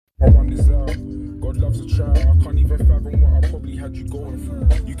God loves a try. I can't even fathom what I probably had you going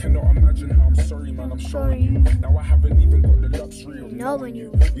through. You cannot imagine how I'm sorry, man, I'm showing you. Now I haven't even got the luxury of knowing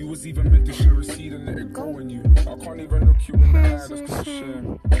you. We was even meant to share a seed and let it grow in you. I can't even look you in the eye, that's cause of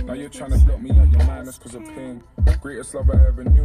shame. Now you're trying to block me out your mind, that's cause of pain. Greatest love I ever knew.